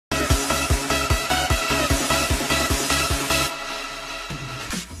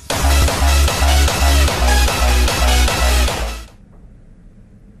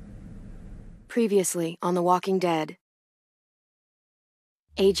Previously on The Walking Dead.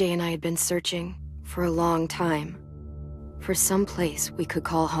 AJ and I had been searching for a long time for some place we could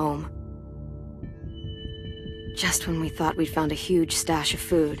call home. Just when we thought we'd found a huge stash of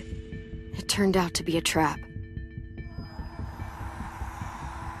food, it turned out to be a trap.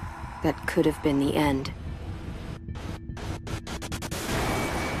 That could have been the end.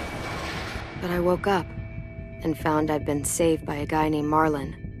 But I woke up and found I'd been saved by a guy named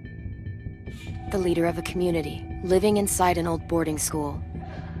Marlon, the leader of a community, living inside an old boarding school.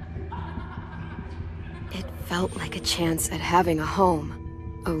 It felt like a chance at having a home,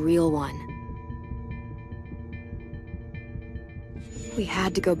 a real one. We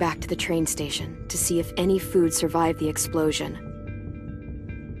had to go back to the train station to see if any food survived the explosion.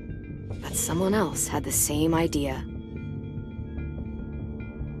 But someone else had the same idea.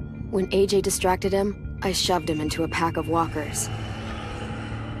 When AJ distracted him, I shoved him into a pack of walkers.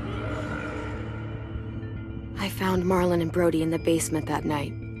 I found Marlon and Brody in the basement that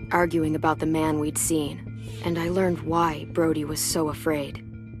night, arguing about the man we'd seen, and I learned why Brody was so afraid.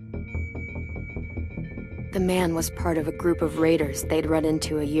 The man was part of a group of raiders they'd run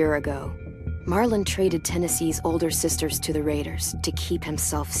into a year ago. Marlon traded Tennessee's older sisters to the raiders to keep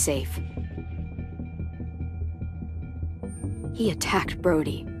himself safe. He attacked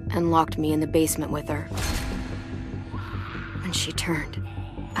Brody and locked me in the basement with her. When she turned,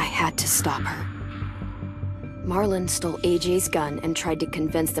 I had to stop her. Marlon stole AJ's gun and tried to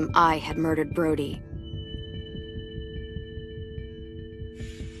convince them I had murdered Brody.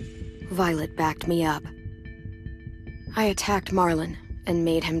 Violet backed me up. I attacked Marlon and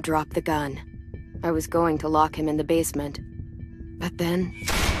made him drop the gun. I was going to lock him in the basement, but then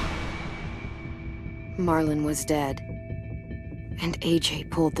Marlon was dead, and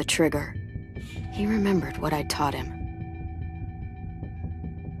AJ pulled the trigger. He remembered what I'd taught him.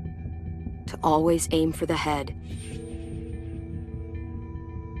 To always aim for the head.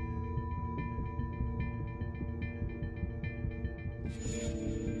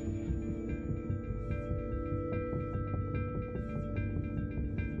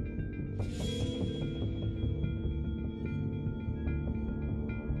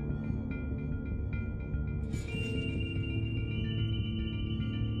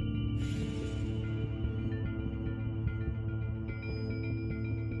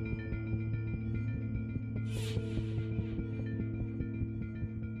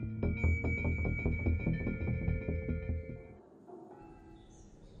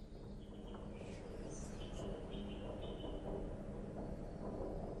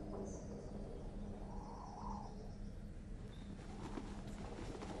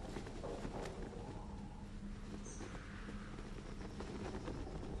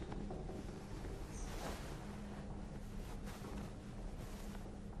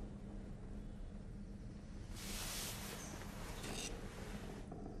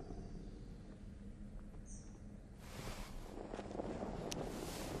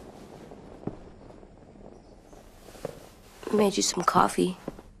 Made you some coffee.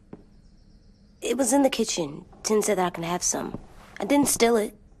 It was in the kitchen. Tin said that I can have some. I didn't steal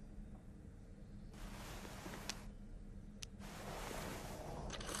it.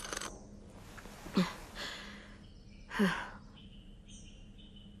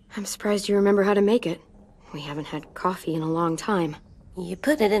 I'm surprised you remember how to make it. We haven't had coffee in a long time. You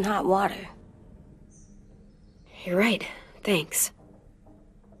put it in hot water. You're right. Thanks.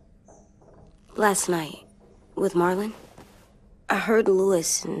 Last night, with Marlon, I heard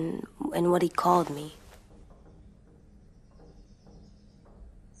Lewis and what he called me.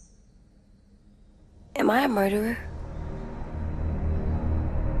 Am I a murderer?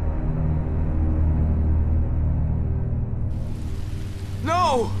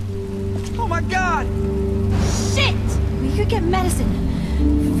 No! Oh my God! Shit! We could get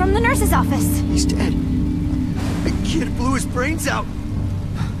medicine from the nurse's office. He's dead. The kid blew his brains out.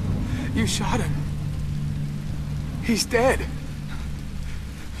 You shot him. He's dead.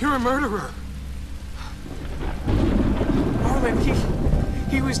 You're a murderer. Marlon,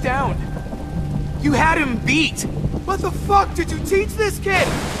 he was down. You had him beat. What the fuck did you teach this kid?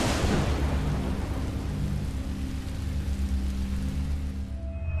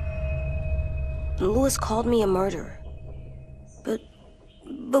 Lewis called me a murderer. But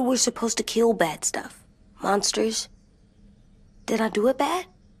we're supposed to kill bad stuff. Monsters. Did I do it bad?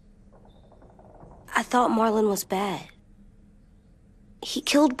 I thought Marlon was bad. He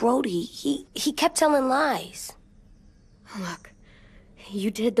killed Brody. He kept telling lies. Look, you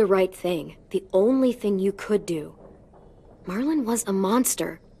did the right thing. The only thing you could do. Marlon was a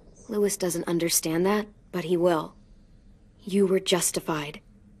monster. Lewis doesn't understand that, but he will. You were justified.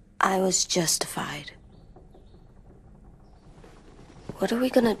 I was justified. What are we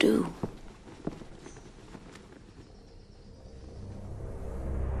gonna do?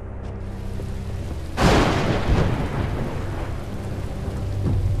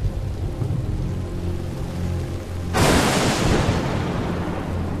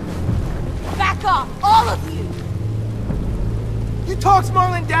 Back off, all of you! You talked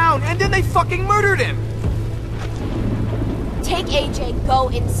Marlon down, and then they fucking murdered him! Take AJ, go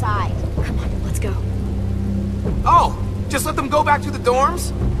inside. Come on, let's go. Oh, just let them go back to the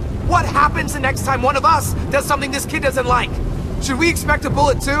dorms? What happens the next time one of us does something this kid doesn't like? Should we expect a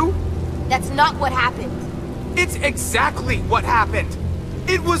bullet too? That's not what happened. It's exactly what happened.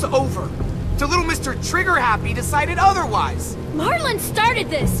 It was over. Till little Mr. Trigger Happy decided otherwise. Marlon started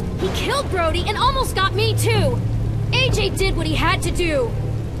this! He killed Brody and almost got me too! AJ did what he had to do!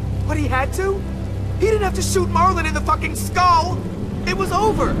 What he had to? He didn't have to shoot Marlon in the fucking skull! It was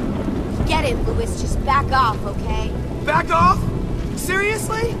over! Get it, Louis, just back off, okay? Back off?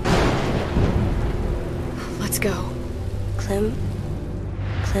 Seriously? Let's go. Clem?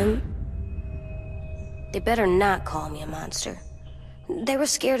 They better not call me a monster. They were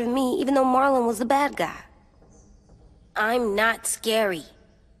scared of me, even though Marlon was the bad guy. I'm not scary.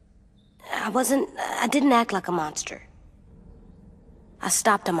 I didn't act like a monster. I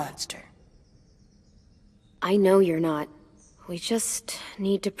stopped a monster. I know you're not. We just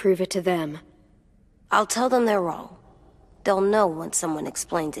need to prove it to them. I'll tell them they're wrong. They'll know once someone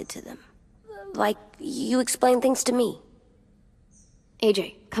explains it to them. Like you explain things to me.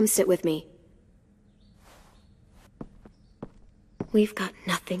 AJ, come sit with me. We've got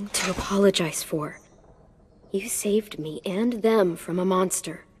nothing to apologize for. You saved me and them from a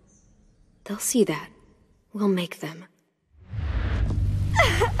monster. They'll see that. We'll make them.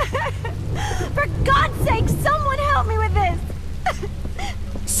 For God's sake, someone help me with this!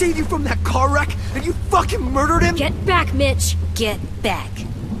 Save you from that car wreck, and you fucking murdered him? Get back, Mitch! Get back.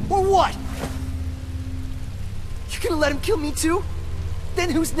 Or what? You gonna let him kill me too? Then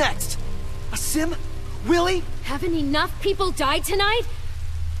who's next? A Sim? Willie? Haven't enough people died tonight?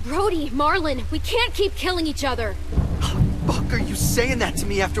 Brody, Marlon, we can't keep killing each other. Fuck are you saying that to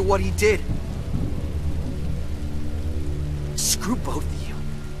me after what he did? Screw both of you.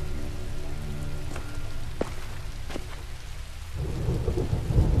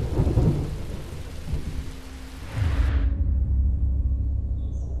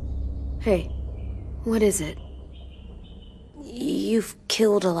 Hey, what is it? You've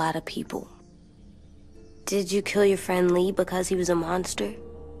killed a lot of people. Did you kill your friend Lee because he was a monster?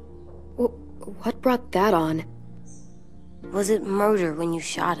 What brought that on? Was it murder when you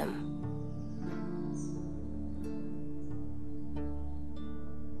shot him?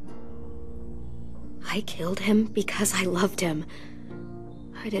 I killed him because I loved him.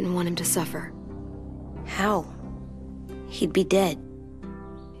 I didn't want him to suffer. How? He'd be dead.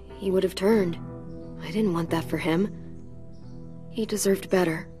 He would have turned. I didn't want that for him. He deserved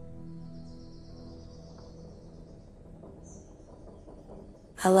better.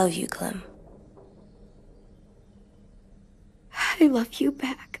 I love you, Clem. I love you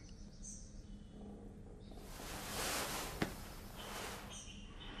back.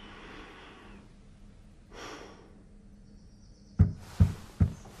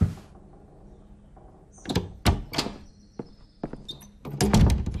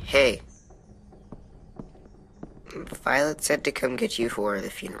 Hey. Violet said to come get you for the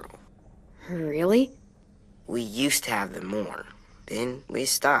funeral. Really? We used to have them more. Then we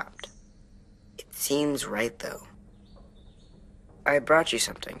stopped. It seems right, though. I brought you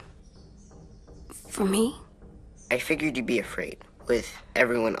something. For me? I figured you'd be afraid, with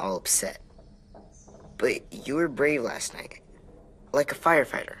everyone all upset. But you were brave last night. Like a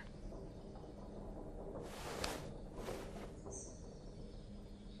firefighter.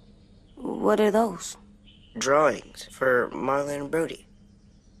 What are those? Drawings for Marlon and Brody.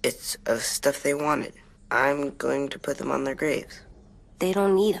 It's of stuff they wanted. I'm going to put them on their graves. They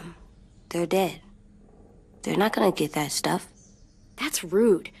don't need them. They're dead. They're not gonna get that stuff. That's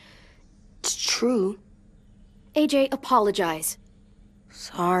rude. It's true. AJ, apologize.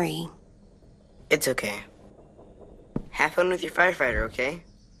 Sorry. It's okay. Have fun with your firefighter, okay?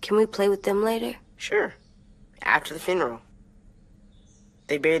 Can we play with them later? Sure. After the funeral.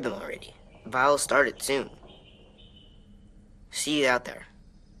 They buried them already. Vi'll start it soon. See you out there.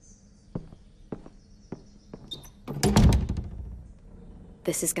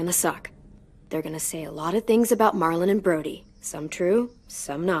 This is gonna suck. They're gonna say a lot of things about Marlon and Brody. Some true,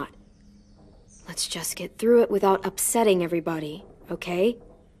 some not. Let's just get through it without upsetting everybody, okay?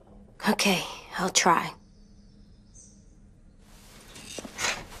 Okay, I'll try.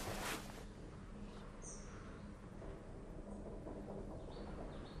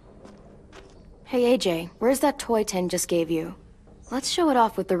 Hey AJ, where's that toy Ten just gave you? Let's show it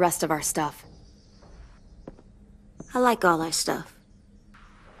off with the rest of our stuff. I like all our stuff.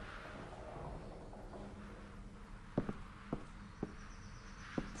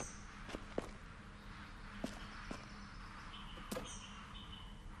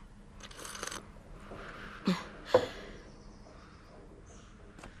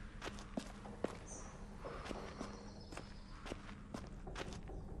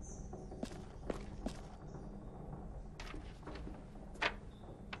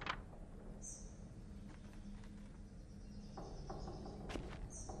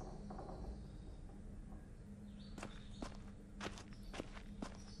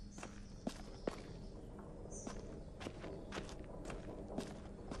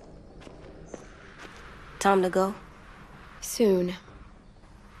 Time to go? Soon.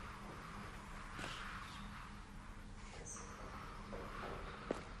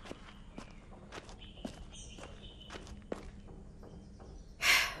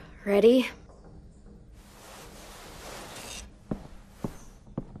 Ready?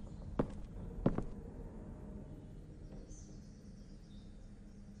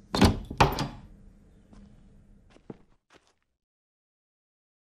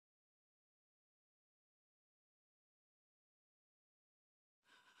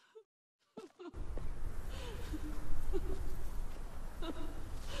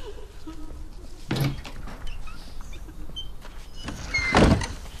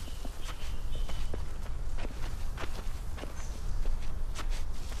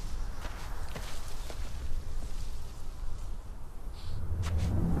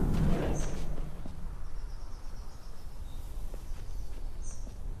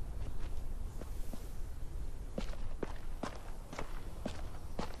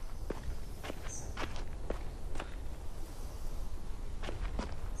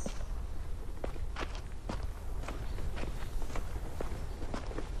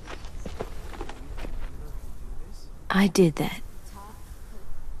 I did that.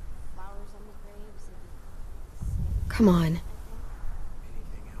 Come on. Anything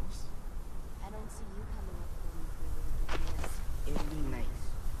else? It'd be nice.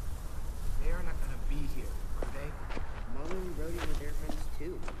 They are not gonna be here, are they? Marlon and Brody were their friends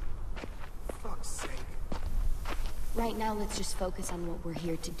too. Fuck's sake. Right now, let's just focus on what we're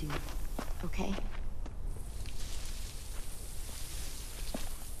here to do, okay?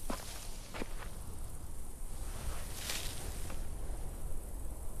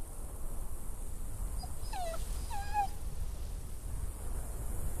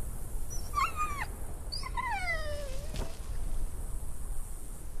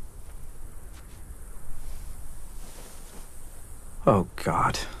 Oh,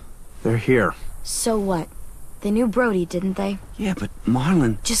 God. They're here. So what? They knew Brody, didn't they? Yeah, but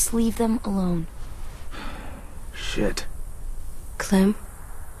Marlon... Just leave them alone. Shit. Clem?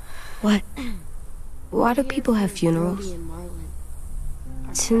 What? Why do people have funerals? Brody and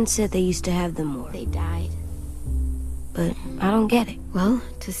Marlon. Tin said they used to have them more, They died. but I don't get it. Well,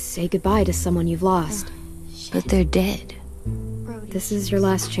 to say goodbye to someone you've lost. But they're dead. Brody. This is your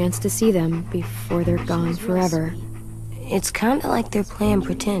last chance to see them before they're gone forever. It's kinda like they're playing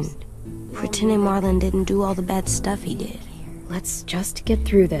pretend. Pretending Marlon didn't do all the bad stuff he did. Let's just get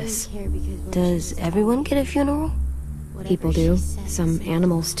through this. Does everyone get a funeral? People do. Some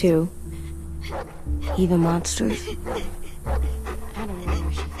animals too. Even monsters? I don't know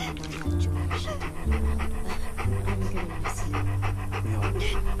where she found all that jewelry she but I'm gonna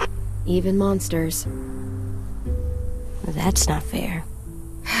miss you. Even monsters. That's not fair.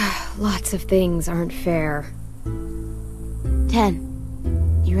 Lots of things aren't fair.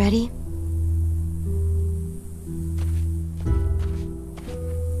 10. You ready?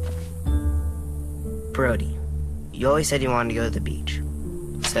 Brody, you always said you wanted to go to the beach.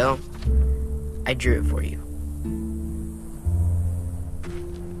 So, I drew it for you.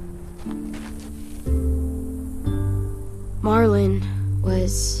 Marlon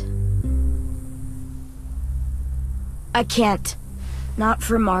was... I can't. Not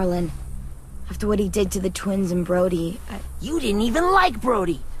for Marlon. After what he did to the twins and Brody, You didn't even like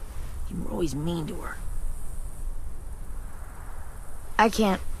Brody. You were always mean to her. I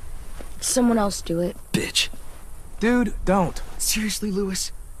can't. Someone else do it. Bitch. Dude, don't. Seriously,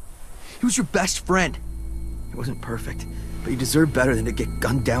 Lewis? He was your best friend. He wasn't perfect, but he deserved better than to get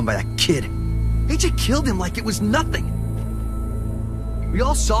gunned down by that kid. AJ killed him like it was nothing. We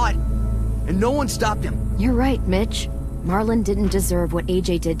all saw it, and no one stopped him. You're right, Mitch. Marlon didn't deserve what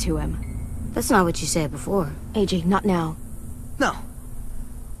AJ did to him. That's not what you said before. AJ, not now. No.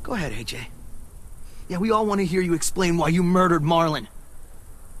 Go ahead, AJ. Yeah, we all want to hear you explain why you murdered Marlon.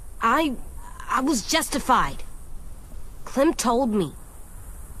 I I was justified. Clem told me.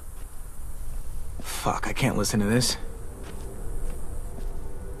 Fuck, I can't listen to this.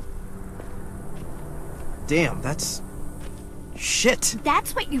 Damn, that's... shit.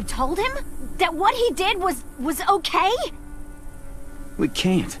 That's what you told him? That what he did was okay? We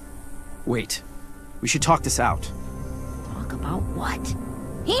can't. Wait. We should talk this out. Talk about what?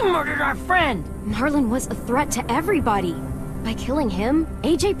 He murdered our friend! Marlon was a threat to everybody. By killing him,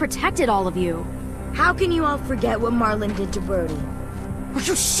 AJ protected all of you. How can you all forget what Marlon did to Brody? Are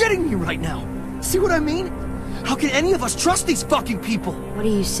you shitting me right now? See what I mean? How can any of us trust these fucking people? What are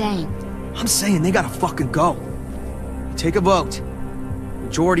you saying? I'm saying they gotta fucking go. Take a vote.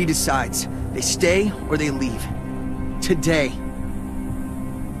 Majority decides. They stay or they leave. Today.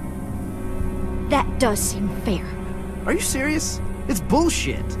 That does seem fair. Are you serious? It's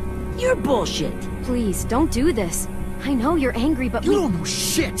bullshit. You're bullshit. Please, don't do this. I know you're angry, but You don't know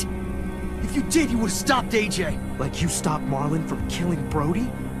shit! If you did, you would've stopped AJ. Like you stopped Marlon from killing Brody?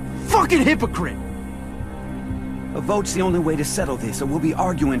 Fucking hypocrite! A vote's the only way to settle this, or we'll be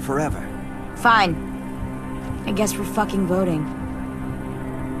arguing forever. Fine. I guess we're fucking voting.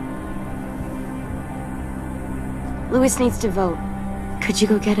 Louis needs to vote. Could you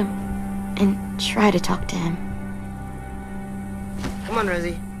go get him? And try to talk to him. Come on,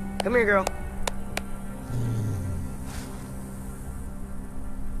 Rosie. Come here, girl.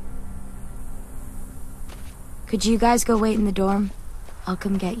 Could you guys go wait in the dorm? I'll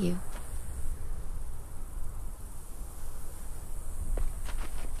come get you.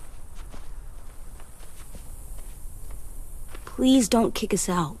 Please don't kick us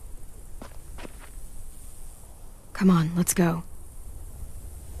out. Come on, let's go.